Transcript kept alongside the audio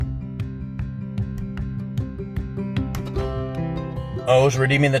host,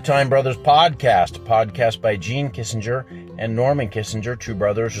 Redeeming the Time Brothers podcast, a podcast by Gene Kissinger and Norman Kissinger, two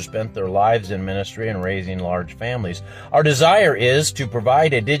brothers who spent their lives in ministry and raising large families. Our desire is to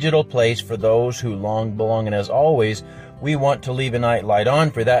provide a digital place for those who long belong, and as always, we want to leave a night light on.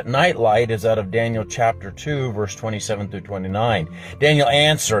 For that night light is out of Daniel chapter 2, verse 27 through 29. Daniel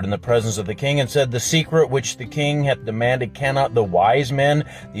answered in the presence of the king and said, "The secret which the king hath demanded cannot the wise men,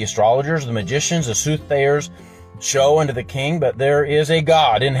 the astrologers, the magicians, the soothsayers, show unto the king, but there is a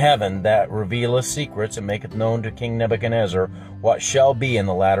God in heaven that revealeth secrets, and maketh known to King Nebuchadnezzar what shall be in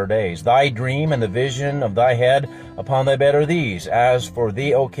the latter days. Thy dream and the vision of thy head upon thy bed are these. As for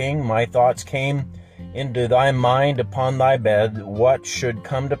thee, O king, my thoughts came into thy mind upon thy bed, what should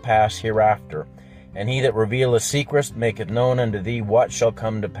come to pass hereafter. And he that revealeth secrets maketh known unto thee what shall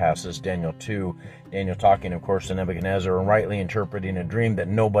come to pass." This is Daniel 2. Daniel talking, of course, to Nebuchadnezzar and rightly interpreting a dream that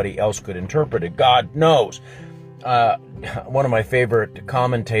nobody else could interpret it. God knows. One of my favorite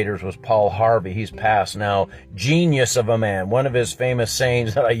commentators was Paul Harvey. He's passed now. Genius of a man. One of his famous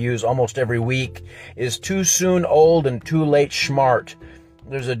sayings that I use almost every week is, "Too soon old and too late smart."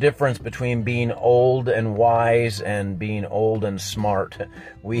 There's a difference between being old and wise and being old and smart.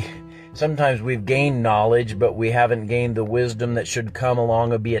 Sometimes we've gained knowledge, but we haven't gained the wisdom that should come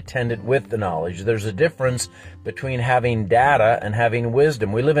along and be attendant with the knowledge. There's a difference between having data and having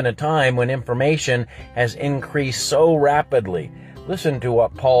wisdom. We live in a time when information has increased so rapidly. Listen to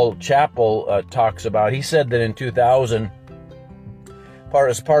what Paul Chappell talks about. He said that in 2000,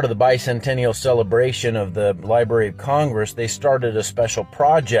 as part of the bicentennial celebration of the Library of Congress, they started a special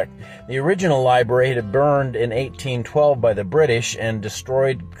project. The original library had burned in 1812 by the British and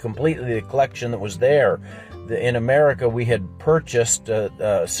destroyed completely the collection that was there. In America, we had purchased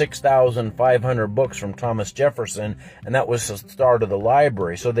 6,500 books from Thomas Jefferson, and that was the start of the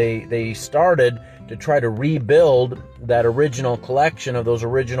library. So they started to try to rebuild that original collection of those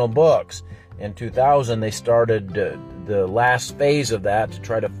original books. In 2000, they started the last phase of that to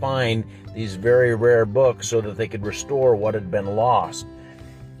try to find these very rare books so that they could restore what had been lost.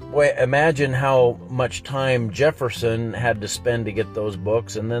 Boy, imagine how much time Jefferson had to spend to get those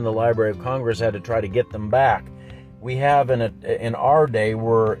books, and then the Library of Congress had to try to get them back. We have in our day,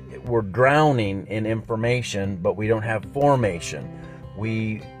 we're drowning in information, but we don't have formation.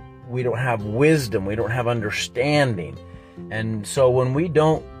 We don't have wisdom. We don't have understanding. And so when we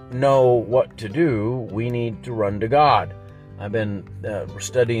don't know what to do, we need to run to God. I've been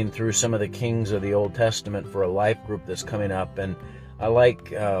studying through some of the kings of the Old Testament for a life group that's coming up, and I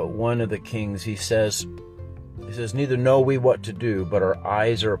like one of the kings. He says, "Neither know we what to do, but our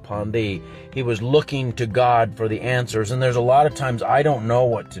eyes are upon thee." He was looking to God for the answers, and there's a lot of times I don't know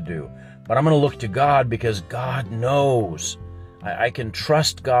what to do, but I'm going to look to God because God knows. I can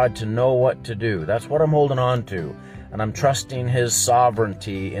trust God to know what to do. That's what I'm holding on to. And I'm trusting His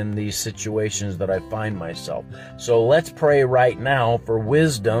sovereignty in these situations that I find myself. So let's pray right now for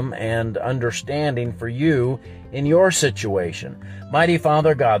wisdom and understanding for you in your situation. Mighty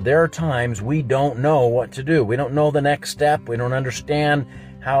Father God, there are times we don't know what to do. We don't know the next step. We don't understand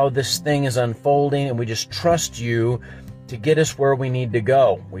how this thing is unfolding, and we just trust you to get us where we need to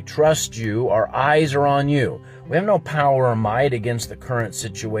go. We trust you. Our eyes are on you. We have no power or might against the current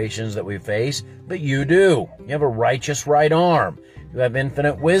situations that we face, but you do. You have a righteous right arm. You have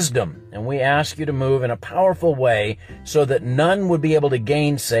infinite wisdom, and we ask you to move in a powerful way so that none would be able to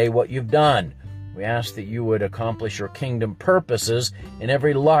gainsay what you've done. We ask that you would accomplish your kingdom purposes in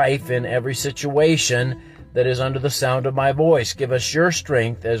every life, in every situation that is under the sound of my voice. Give us your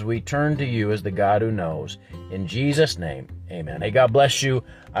strength as we turn to you as the God who knows. In Jesus' name, amen. Hey, God bless you.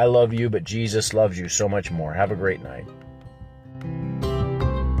 I love you, but Jesus loves you so much more. Have a great night.